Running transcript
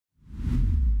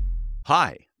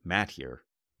Hi, Matt here.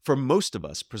 For most of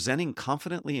us, presenting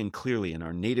confidently and clearly in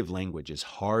our native language is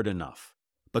hard enough.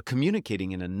 But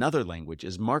communicating in another language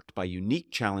is marked by unique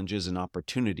challenges and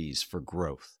opportunities for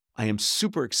growth. I am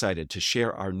super excited to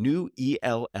share our new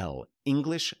ELL,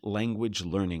 English Language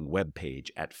Learning webpage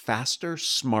at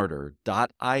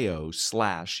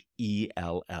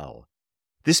fastersmarter.io/ELL.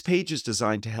 This page is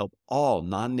designed to help all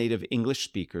non-native English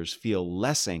speakers feel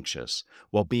less anxious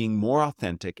while being more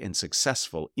authentic and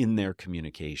successful in their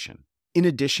communication. In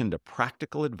addition to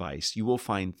practical advice, you will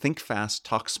find Think Fast,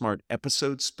 Talk Smart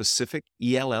episode-specific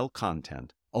ELL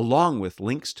content, along with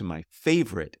links to my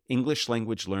favorite English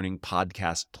language learning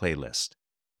podcast playlist.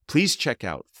 Please check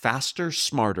out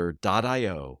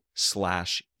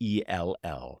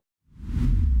fastersmarter.io/ELL.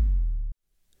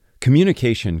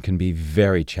 Communication can be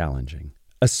very challenging,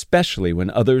 especially when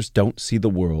others don't see the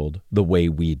world the way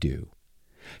we do.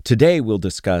 Today, we'll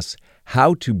discuss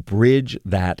how to bridge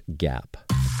that gap.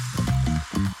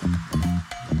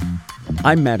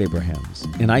 I'm Matt Abrahams,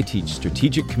 and I teach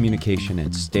strategic communication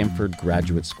at Stanford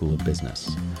Graduate School of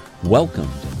Business. Welcome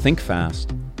to Think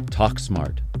Fast, Talk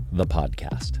Smart, the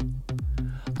podcast.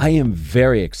 I am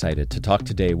very excited to talk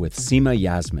today with Seema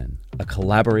Yasmin, a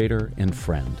collaborator and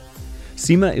friend.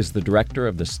 Seema is the director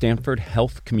of the Stanford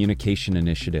Health Communication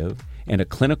Initiative and a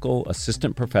clinical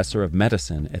assistant professor of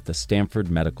medicine at the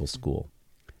Stanford Medical School.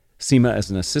 Seema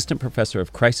is an assistant professor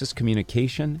of crisis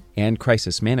communication and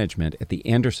crisis management at the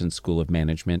Anderson School of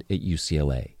Management at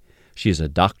UCLA. She is a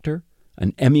doctor,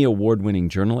 an Emmy Award-winning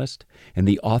journalist, and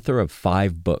the author of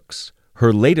 5 books,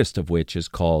 her latest of which is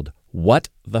called What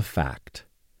the Fact?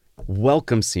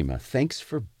 Welcome, Seema. Thanks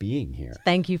for being here.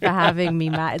 Thank you for having me,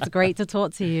 Matt. It's great to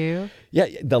talk to you. Yeah,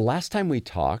 the last time we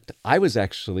talked, I was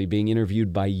actually being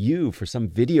interviewed by you for some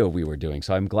video we were doing,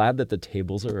 so I'm glad that the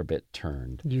tables are a bit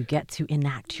turned. You get to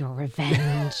enact your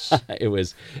revenge. It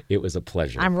was a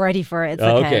pleasure. I'm ready for it. It's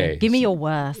okay. Give me your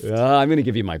worst. I'm going to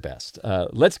give you my best.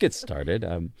 Let's get started.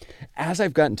 As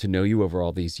I've gotten to know you over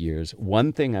all these years,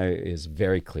 one thing is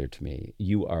very clear to me.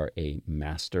 You are a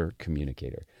master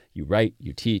communicator. You write,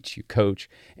 you teach, you coach,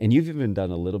 and you've even done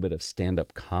a little bit of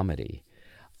stand-up comedy.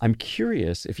 I'm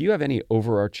curious if you have any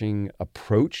overarching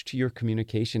approach to your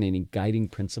communication, any guiding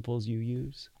principles you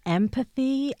use?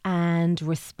 Empathy and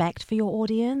respect for your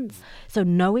audience. So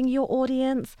knowing your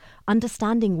audience,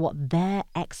 understanding what their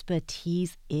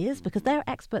expertise is, because they're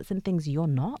experts in things you're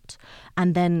not,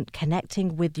 and then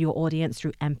connecting with your audience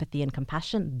through empathy and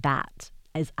compassion, that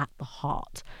is at the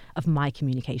heart of my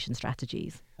communication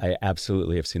strategies. I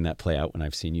absolutely have seen that play out when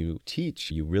I've seen you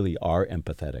teach. You really are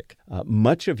empathetic.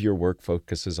 Much of your work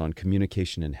focuses on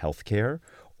communication in healthcare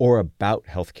or about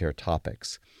healthcare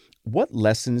topics. What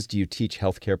lessons do you teach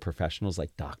healthcare professionals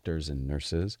like doctors and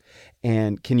nurses?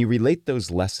 And can you relate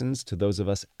those lessons to those of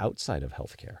us outside of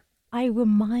healthcare? I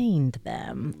remind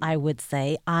them, I would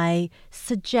say. I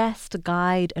suggest,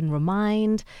 guide, and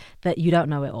remind that you don't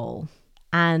know it all.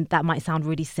 And that might sound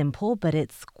really simple, but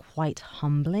it's quite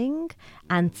humbling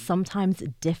and sometimes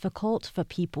difficult for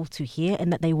people to hear,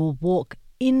 in that they will walk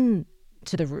into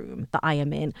the room that I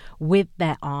am in with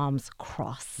their arms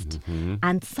crossed. Mm-hmm.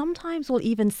 And sometimes will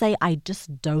even say, I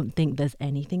just don't think there's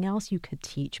anything else you could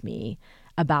teach me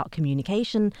about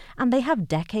communication. And they have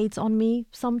decades on me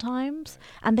sometimes,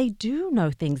 and they do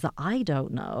know things that I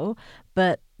don't know,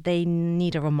 but they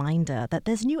need a reminder that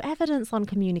there's new evidence on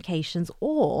communications,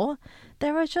 or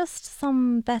there are just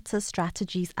some better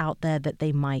strategies out there that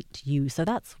they might use. So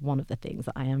that's one of the things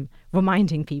that I am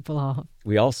reminding people of.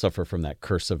 We all suffer from that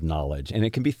curse of knowledge, and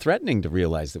it can be threatening to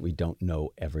realize that we don't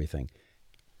know everything.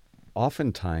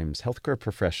 Oftentimes, healthcare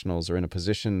professionals are in a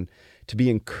position to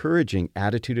be encouraging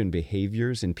attitude and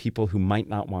behaviors in people who might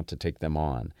not want to take them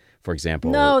on. For example...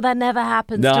 No, that never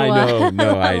happens to us.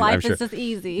 Life is just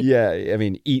easy. Yeah, I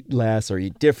mean, eat less or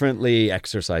eat differently,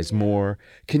 exercise more.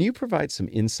 Can you provide some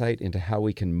insight into how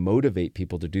we can motivate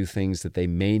people to do things that they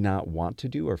may not want to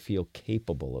do or feel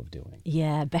capable of doing?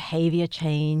 Yeah, behavior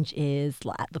change is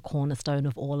at the cornerstone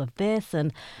of all of this.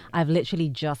 And I've literally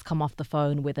just come off the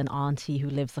phone with an auntie who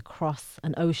lives across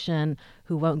an ocean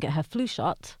who won't get her flu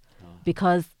shot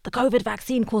because the COVID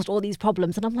vaccine caused all these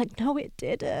problems. And I'm like, no, it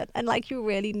didn't. And you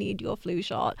really need your flu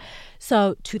shot.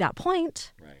 So to that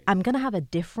point, right, I'm going to have a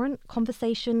different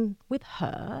conversation with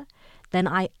her than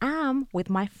I am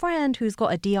with my friend who's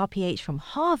got a DRPH from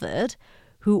Harvard,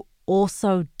 who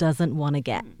also doesn't want to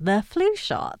get the flu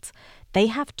shot. They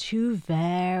have 2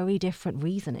 very different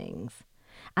reasonings.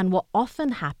 And what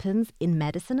often happens in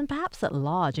medicine, and perhaps at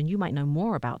large, and you might know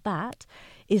more about that,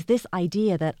 is this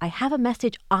idea that I have a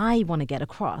message I want to get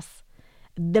across.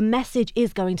 The message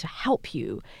is going to help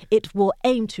you. It will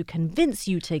aim to convince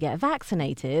you to get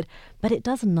vaccinated, but it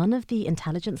does none of the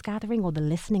intelligence gathering or the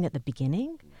listening at the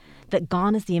beginning that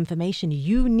garners the information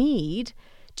you need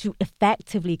to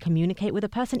effectively communicate with a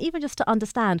person, even just to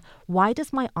understand, why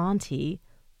does my auntie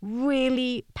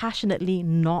really passionately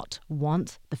not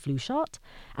want the flu shot?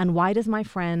 And why does my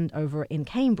friend over in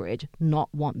Cambridge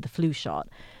not want the flu shot?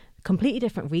 Completely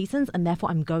different reasons, and therefore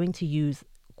I'm going to use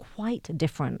quite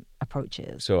different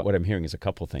approaches. So what I'm hearing is a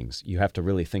couple things. You have to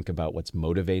really think about what's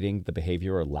motivating the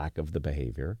behavior or lack of the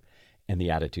behavior and the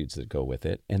attitudes that go with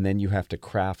it. And then you have to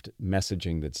craft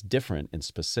messaging that's different and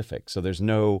specific. So there's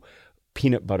no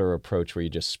peanut butter approach where you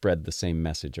just spread the same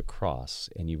message across,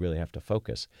 and you really have to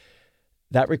focus.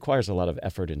 That requires a lot of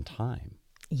effort and time.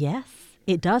 Yes,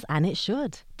 it does, and it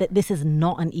should. That this is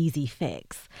not an easy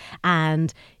fix.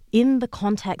 And in the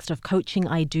context of coaching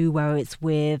I do, where it's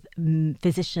with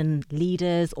physician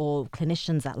leaders or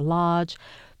clinicians at large,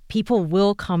 people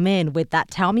will come in with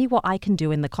that, tell me what I can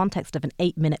do in the context of an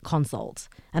 8-minute consult.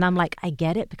 And I'm like, I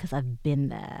get it because I've been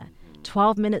there.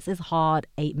 12 minutes is hard,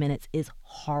 8 minutes is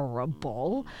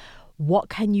horrible. What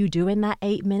can you do in that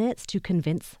 8 minutes to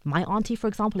convince my auntie, for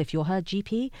example, if you're her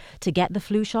GP, to get the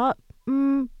flu shot?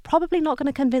 Probably not going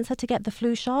to convince her to get the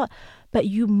flu shot, but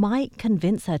you might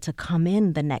convince her to come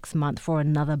in the next month for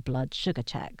another blood sugar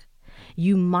check.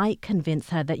 You might convince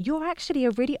her that you're actually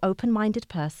a really open-minded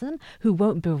person who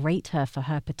won't berate her for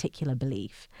her particular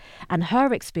belief. And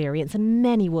her experience, and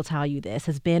many will tell you this,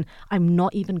 has been, I'm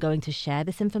not even going to share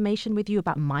this information with you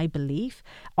about my belief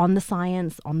on the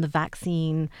science, on the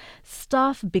vaccine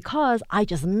stuff, because I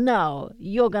just know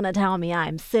you're going to tell me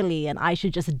I'm silly and I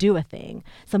should just do a thing.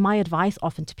 So my advice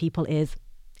often to people is,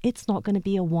 it's not going to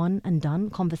be a one and done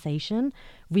conversation.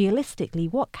 Realistically,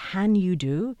 what can you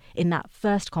do in that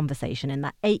first conversation, in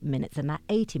that 8 minutes, in that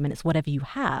 80 minutes, whatever you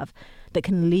have, that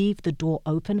can leave the door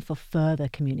open for further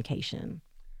communication?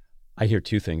 I hear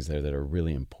two things there that are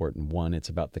really important. One, it's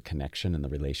about the connection and the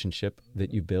relationship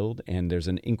that you build. And there's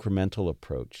an incremental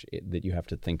approach that you have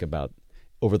to think about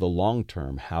over the long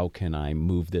term. How can I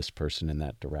move this person in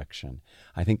that direction?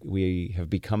 I think we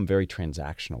have become very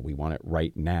transactional. We want it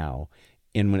right now.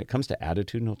 And when it comes to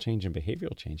attitudinal change and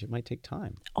behavioral change, it might take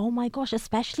time. Oh my gosh,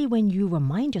 especially when you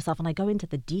remind yourself, and I go into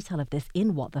the detail of this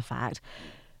in What the Fact,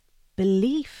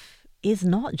 belief is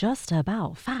not just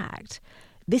about fact.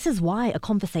 This is why a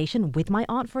conversation with my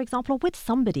aunt, for example, or with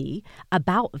somebody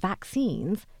about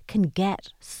vaccines can get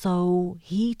so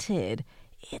heated.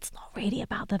 It's not really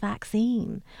about the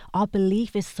vaccine. Our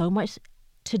belief is so much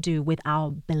to do with our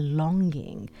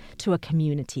belonging to a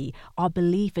community. Our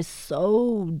belief is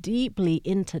so deeply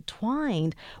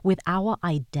intertwined with our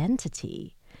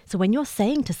identity. So when you're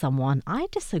saying to someone, I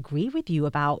disagree with you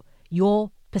about your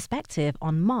perspective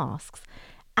on masks,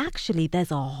 actually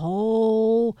there's a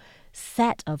whole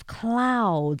set of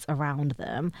clouds around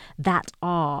them that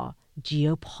are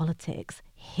geopolitics,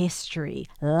 history,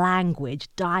 language,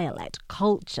 dialect,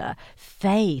 culture,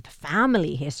 faith,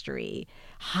 family history,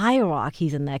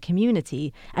 hierarchies in their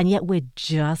community, and yet we're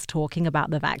just talking about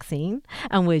the vaccine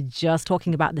and we're just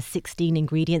talking about the 16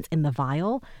 ingredients in the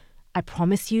vial. I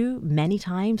promise you, many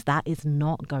times that is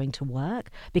not going to work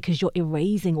because you're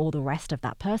erasing all the rest of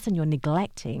that person. You're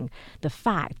neglecting the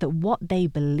fact that what they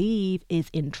believe is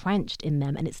entrenched in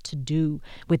them, and it's to do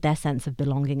with their sense of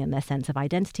belonging and their sense of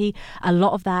identity. A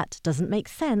lot of that doesn't make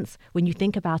sense when you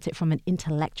think about it from an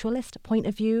intellectualist point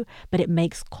of view, but it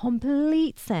makes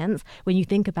complete sense when you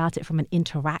think about it from an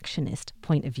interactionist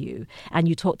point of view. And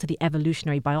you talk to the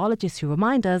evolutionary biologists who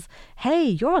remind us, hey,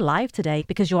 you're alive today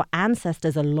because your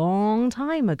ancestors a long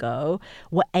time ago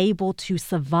were able to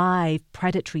survive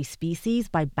predatory species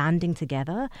by banding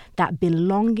together. That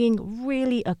belonging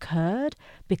really occurred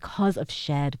because of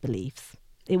shared beliefs.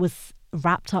 It was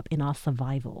wrapped up in our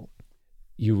survival.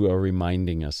 You are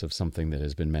reminding us of something that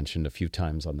has been mentioned a few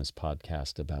times on this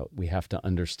podcast about we have to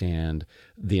understand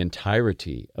the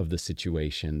entirety of the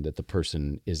situation that the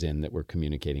person is in that we're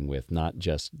communicating with, not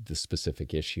just the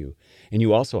specific issue. And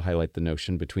you also highlight the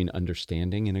notion between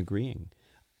understanding and agreeing.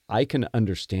 I can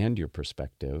understand your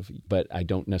perspective, but I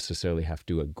don't necessarily have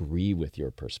to agree with your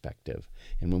perspective.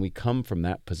 And when we come from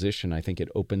that position, I think it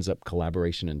opens up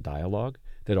collaboration and dialogue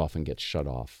that often gets shut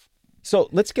off. So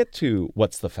let's get to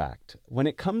what's the fact. When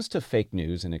it comes to fake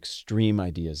news and extreme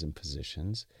ideas and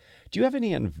positions, do you have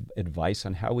any advice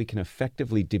on how we can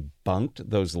effectively debunk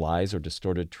those lies or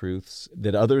distorted truths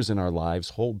that others in our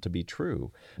lives hold to be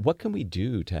true? What can we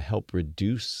do to help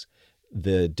reduce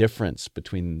the difference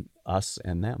between us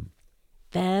and them?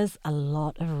 There's a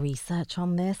lot of research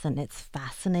on this and it's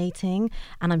fascinating.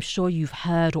 And I'm sure you've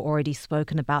heard or already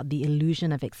spoken about the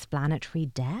illusion of explanatory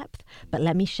depth. But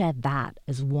let me share that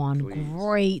as one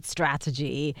great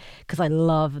strategy because I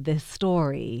love this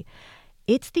story.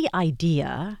 It's the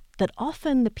idea that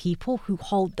often the people who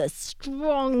hold the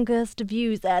strongest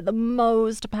views, they're the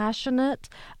most passionate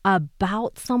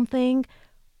about something,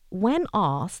 when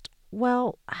asked,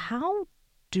 well, how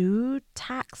do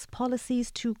tax policies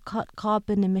to cut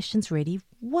carbon emissions really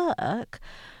work,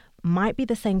 might be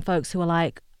the same folks who are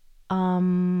like, I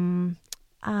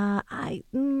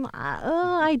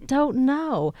don't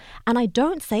know. And I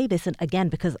don't say this, again,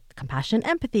 because compassion,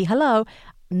 empathy, hello,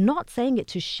 not saying it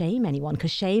to shame anyone,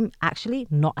 because shame actually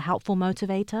not a helpful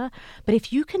motivator. But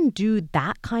if you can do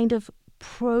that kind of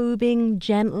probing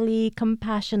gently,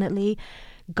 compassionately,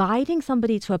 guiding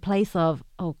somebody to a place of,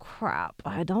 oh crap,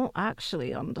 I don't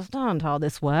actually understand how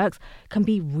this works, can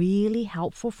be really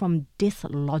helpful from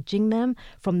dislodging them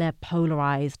from their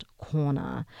polarized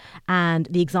corner. And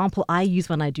the example I use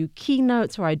when I do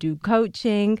keynotes or I do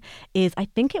coaching is, I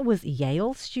think it was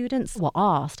Yale students were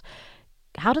asked,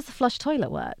 how does a flush toilet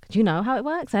work? Do you know how it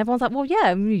works? And everyone's like, well,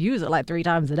 yeah, you use it like 3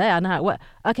 times a day. I know how it works.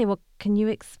 Okay, well, can you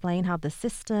explain how the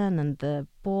cistern and the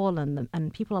ball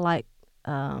and people are like,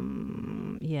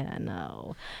 yeah,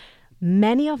 no.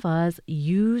 Many of us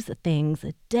use things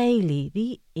daily,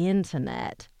 the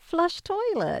internet, flush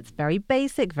toilets, very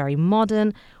basic, very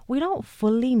modern. We don't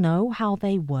fully know how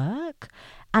they work.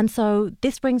 And so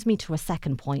this brings me to a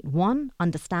second point. One,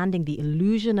 understanding the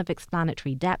illusion of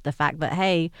explanatory depth, the fact that,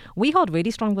 hey, we hold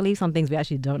really strong beliefs on things we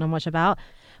actually don't know much about.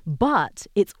 But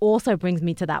it also brings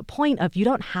me to that point of you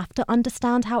don't have to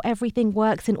understand how everything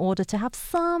works in order to have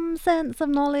some sense of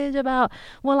knowledge about,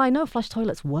 well, I know flush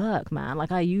toilets work, man.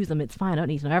 Like, I use them. It's fine. I don't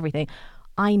need to know everything.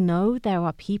 I know there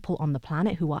are people on the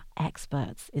planet who are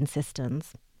experts in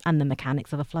systems and the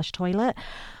mechanics of a flush toilet.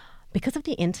 Because of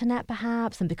the internet,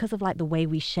 perhaps, and because of like the way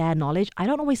we share knowledge, I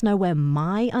don't always know where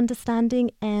my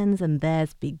understanding ends and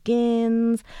theirs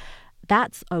begins.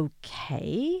 That's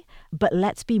okay, but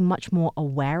let's be much more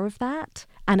aware of that.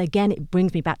 And again, it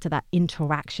brings me back to that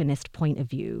interactionist point of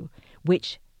view,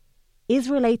 which is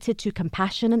related to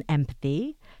compassion and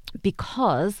empathy,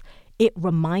 because it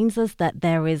reminds us that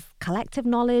there is collective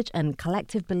knowledge and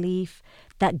collective belief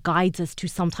that guides us to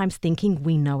sometimes thinking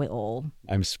we know it all.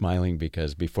 I'm smiling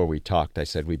because before we talked, I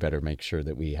said we better make sure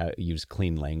that we use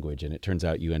clean language. And it turns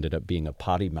out you ended up being a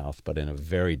potty mouth, but in a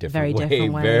very different way.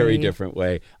 Very different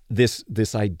way.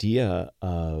 This idea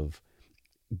of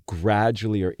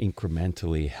gradually or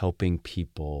incrementally helping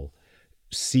people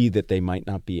see that they might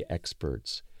not be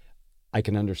experts, I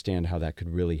can understand how that could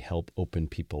really help open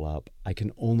people up. I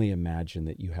can only imagine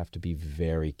that you have to be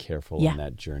very careful on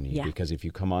that journey because if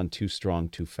you come on too strong,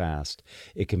 too fast,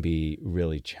 it can be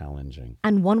really challenging.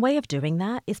 And one way of doing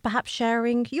that is perhaps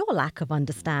sharing your lack of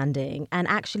understanding and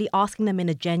actually asking them in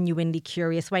a genuinely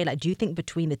curious way. Like, do you think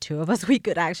between the two of us, we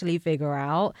could actually figure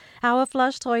out how a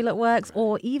flush toilet works,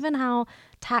 or even how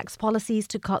tax policies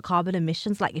to cut carbon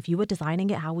emissions, like if you were designing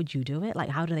it, how would you do it? Like,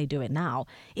 how do they do it now?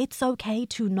 It's okay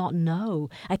to not know.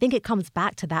 I think it comes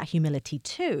back to that humility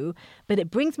too, but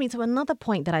it brings me to another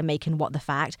point that I make in What the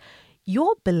Fact.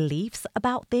 Your beliefs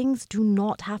about things do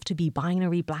not have to be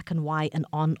binary, black and white, and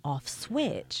on-off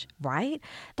switch, right?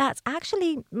 That's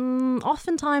actually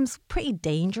oftentimes pretty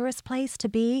dangerous place to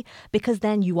be, because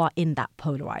then you are in that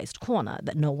polarized corner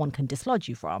that no one can dislodge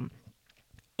you from.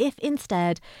 If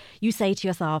instead you say to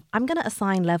yourself, I'm going to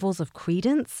assign levels of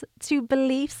credence to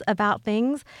beliefs about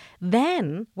things,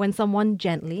 then when someone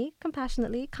gently,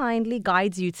 compassionately, kindly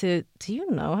guides you to, do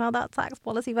you know how that tax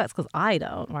policy works? Because I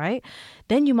don't, right?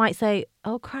 Then you might say,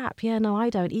 oh crap, yeah, no, I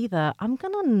don't either. I'm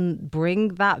going to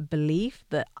bring that belief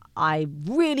that I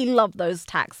really love those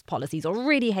tax policies or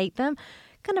really hate them,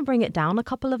 going to bring it down a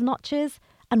couple of notches.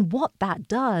 And what that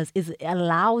does is it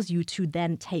allows you to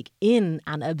then take in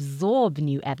and absorb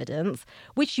new evidence,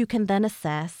 which you can then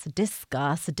assess,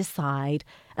 discuss, decide,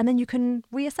 and then you can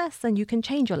reassess and you can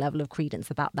change your level of credence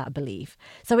about that belief.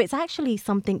 So it's actually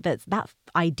something that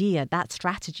idea, that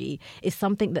strategy is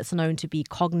something that's known to be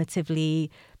cognitively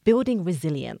building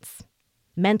resilience,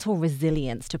 mental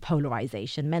resilience to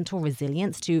polarization, mental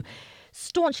resilience to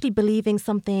staunchly believing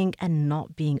something and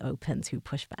not being open to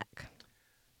pushback.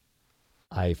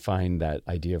 I find that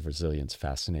idea of resilience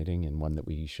fascinating, and one that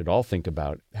we should all think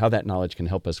about, how that knowledge can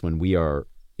help us when we are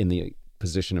in the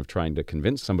position of trying to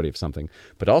convince somebody of something,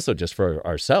 but also just for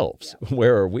ourselves. Yeah.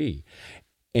 Where are we?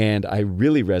 And I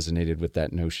really resonated with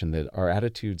that notion that our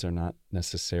attitudes are not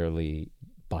necessarily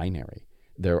binary.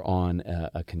 They're on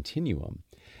a continuum.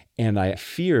 And I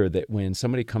fear that when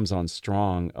somebody comes on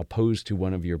strong, opposed to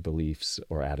one of your beliefs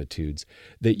or attitudes,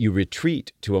 that you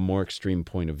retreat to a more extreme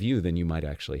point of view than you might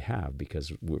actually have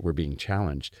because we're being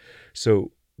challenged.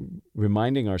 So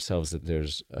reminding ourselves that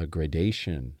there's a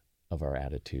gradation of our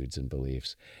attitudes and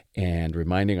beliefs, and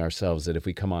reminding ourselves that if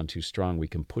we come on too strong, we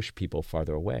can push people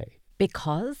farther away.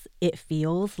 Because it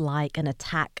feels like an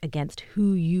attack against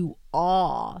who you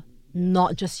are,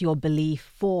 not just your belief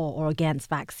for or against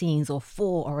vaccines or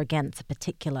for or against a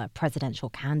particular presidential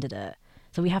candidate.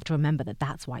 So we have to remember that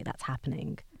that's why that's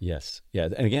happening. Yes. Yeah.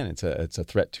 And again, it's a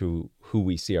threat to who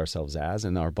we see ourselves as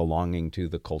and our belonging to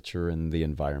the culture and the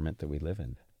environment that we live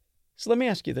in. So let me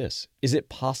ask you this. Is it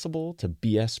possible to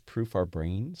BS-proof our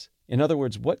brains? In other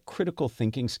words, what critical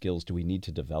thinking skills do we need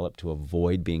to develop to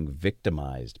avoid being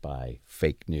victimized by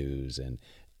fake news and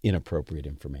inappropriate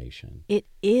information? It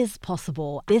is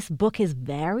possible. This book is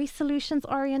very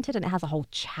solutions-oriented, and it has a whole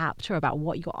chapter about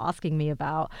what you're asking me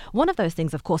about. One of those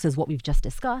things, of course, is what we've just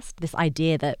discussed, this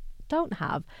idea that don't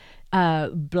have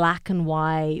black and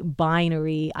white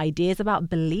binary ideas about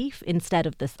belief. Instead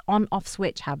of this on-off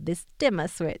switch, have this dimmer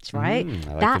switch, right?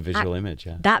 I like the visual image,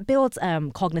 yeah. That builds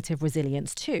cognitive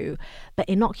resilience too. But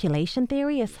inoculation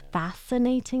theory is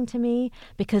fascinating to me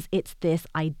because it's this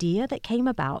idea that came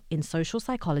about in social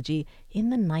psychology in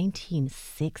the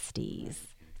 1960s.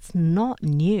 It's not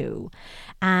new.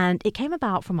 And it came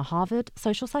about from a Harvard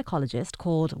social psychologist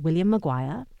called William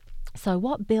McGuire. So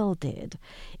what Bill did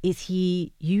is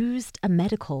he used a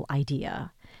medical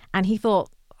idea and he thought,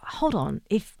 hold on,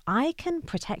 if I can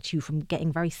protect you from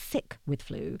getting very sick with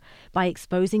flu by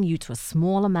exposing you to a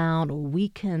small amount or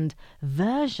weakened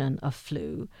version of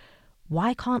flu,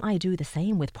 why can't I do the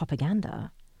same with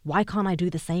propaganda? Why can't I do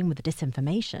the same with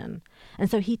disinformation?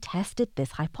 And so he tested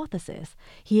this hypothesis.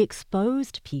 He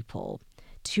exposed people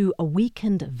to a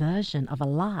weakened version of a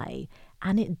lie,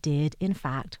 and it did, in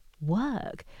fact,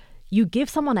 work. You give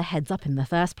someone a heads up in the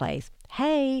first place.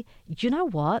 Hey, you know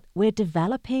what? We're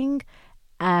developing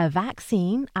a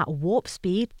vaccine at warp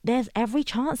speed. There's every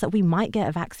chance that we might get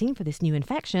a vaccine for this new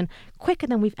infection quicker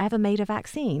than we've ever made a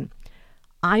vaccine.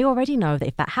 I already know that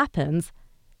if that happens,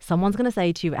 someone's going to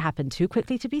say to you, it happened too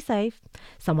quickly to be safe.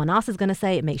 Someone else is going to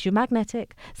say it makes you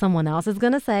magnetic. Someone else is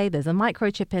going to say there's a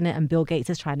microchip in it and Bill Gates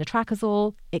is trying to track us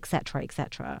all, etc.,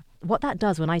 etc. What that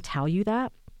does when I tell you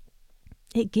that,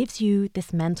 it gives you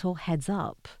this mental heads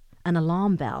up, an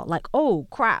alarm bell, like, oh,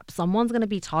 crap, someone's going to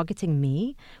be targeting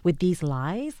me with these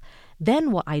lies.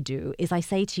 Then what I do is I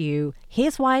say to you,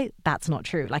 here's why that's not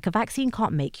true. Like a vaccine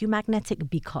can't make you magnetic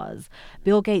because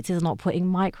Bill Gates is not putting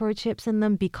microchips in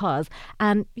them because,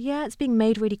 and yeah, it's being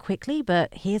made really quickly,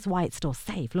 but here's why it's still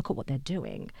safe. Look at what they're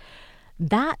doing.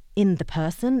 That in the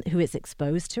person who is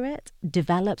exposed to it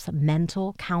develops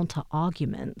mental counter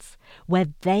arguments where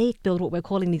they build what we're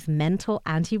calling these mental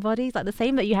antibodies, like the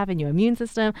same that you have in your immune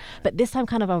system, but this time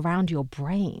kind of around your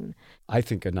brain. I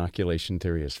think inoculation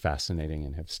theory is fascinating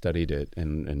and have studied it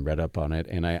and read up on it.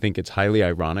 And I think it's highly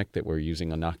ironic that we're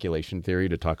using inoculation theory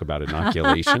to talk about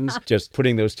inoculations. Just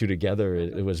putting those two together,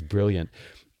 it was brilliant.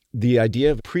 The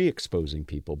idea of pre-exposing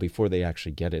people before they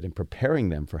actually get it and preparing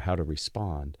them for how to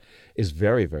respond is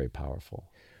very, very powerful.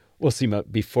 Well,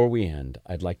 Seema, before we end,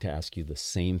 I'd like to ask you the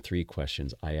same 3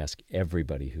 questions I ask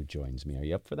everybody who joins me. Are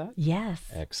you up for that? Yes.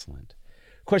 Excellent.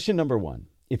 Question number 1.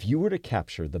 If you were to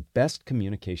capture the best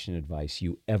communication advice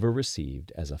you ever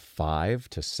received as a 5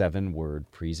 to 7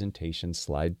 word presentation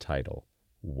slide title,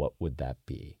 what would that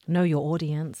be? Know your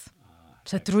audience.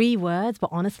 So 3 words, but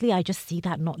honestly, I just see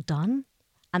that not done.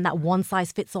 And that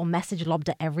one-size-fits-all message lobbed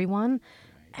at everyone.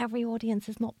 Every audience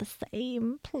is not the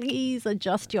same. Please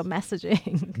adjust your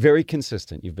messaging. Very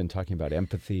consistent. You've been talking about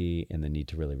empathy and the need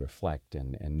to really reflect,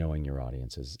 and knowing your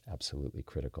audience is absolutely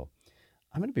critical.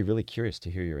 I'm going to be really curious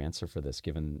to hear your answer for this,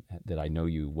 given that I know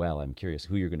you well. I'm curious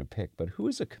who you're going to pick, but who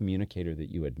is a communicator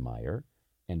that you admire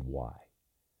and why?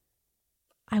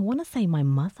 I want to say my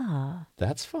mother.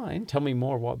 That's fine. Tell me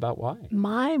more about why.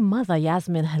 My mother,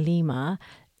 Yasmin Halima,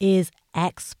 is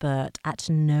expert at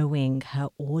knowing her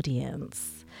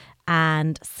audience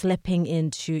and slipping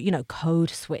into,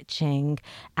 code switching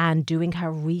and doing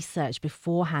her research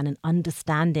beforehand and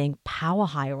understanding power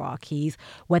hierarchies,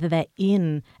 whether they're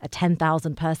in a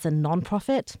 10,000 person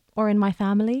nonprofit or in my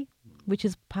family, which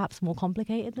is perhaps more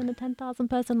complicated than a 10,000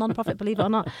 person nonprofit, believe it or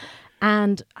not.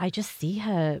 And I just see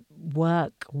her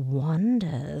work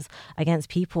wonders against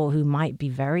people who might be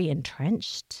very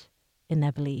entrenched in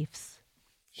their beliefs.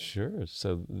 Sure.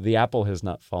 So the apple has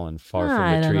not fallen far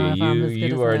from the tree.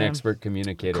 You are an expert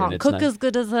communicator. Can't cook as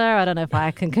good as her. I don't know if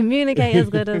I can communicate as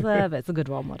good as her, but it's a good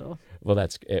role model. Well,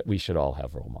 we should all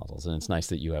have role models, and it's nice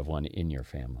that you have one in your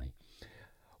family.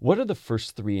 What are the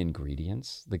first 3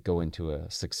 ingredients that go into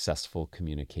a successful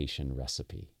communication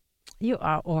recipe? You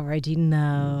already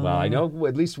know. Well, I know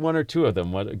at least 1 or 2 of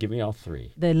them. Give me all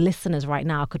 3. The listeners right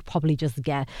now could probably just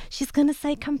guess. She's going to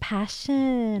say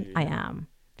compassion. Yeah. I am.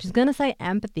 She's going to say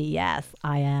empathy. Yes,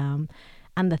 I am.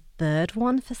 And the third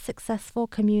one for successful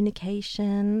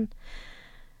communication,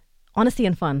 honesty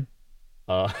and fun.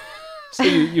 So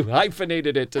you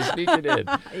hyphenated it to sneak it in.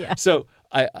 Yeah. So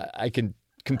I can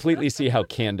completely see how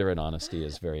candor and honesty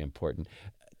is very important.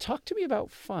 Talk to me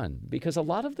about fun, because a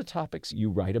lot of the topics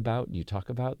you write about and you talk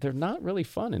about, they're not really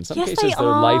fun. In some cases, they're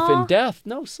life and death.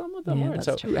 No, some of them aren't.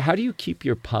 So how do you keep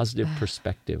your positive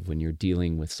perspective when you're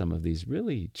dealing with some of these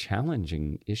really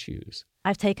challenging issues?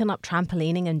 I've taken up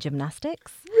trampolining and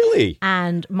gymnastics. Really?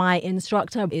 And my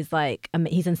instructor is like,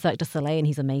 he's in Cirque du Soleil and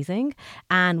he's amazing.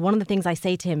 And one of the things I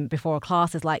say to him before a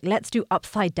class is like, let's do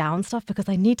upside down stuff because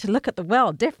I need to look at the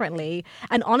world differently.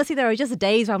 And honestly, there are just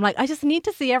days where I'm like, I just need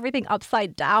to see everything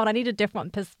upside down. I need a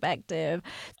different perspective.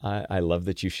 I love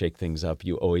that you shake things up.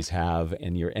 You always have.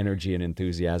 And your energy and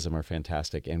enthusiasm are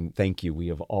fantastic. And thank you. We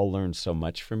have all learned so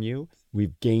much from you.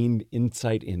 We've gained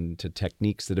insight into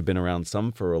techniques that have been around,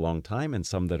 some for a long time and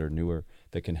some that are newer,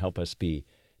 that can help us be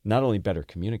not only better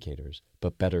communicators,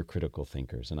 but better critical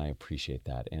thinkers. And I appreciate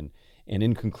that. And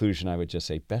in conclusion, I would just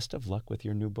say best of luck with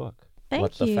your new book.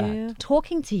 Thank you.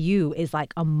 Talking to you is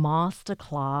like a master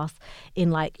class in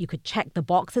like you could check the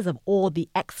boxes of all the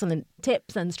excellent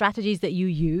tips and strategies that you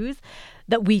use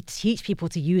that we teach people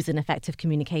to use in effective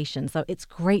communication. So it's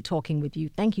great talking with you.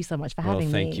 Thank you so much for having me.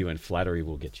 Well, thank you. And flattery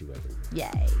will get you everywhere.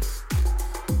 Yay.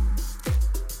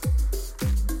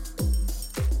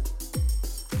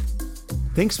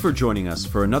 Thanks for joining us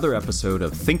for another episode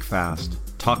of Think Fast,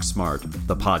 Talk Smart,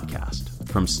 the podcast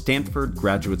from Stanford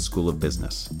Graduate School of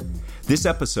Business. This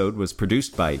episode was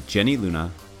produced by Jenny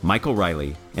Luna, Michael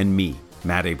Riley, and me,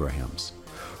 Matt Abrahams.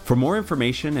 For more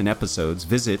information and episodes,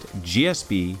 visit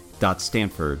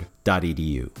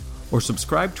gsb.stanford.edu or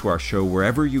subscribe to our show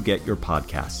wherever you get your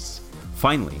podcasts.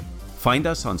 Finally, find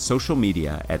us on social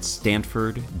media at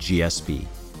Stanford GSB.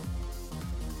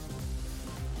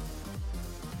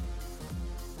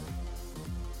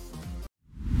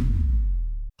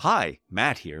 Hi,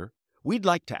 Matt here. We'd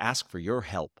like to ask for your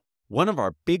help. One of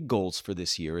our big goals for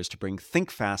this year is to bring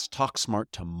Think Fast, Talk Smart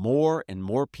to more and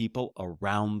more people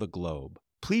around the globe.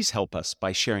 Please help us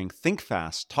by sharing Think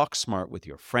Fast, Talk Smart with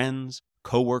your friends,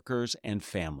 coworkers, and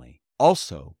family.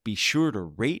 Also, be sure to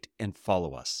rate and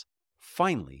follow us.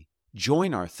 Finally,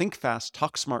 join our Think Fast,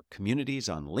 Talk Smart communities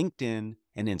on LinkedIn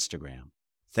and Instagram.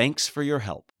 Thanks for your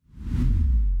help.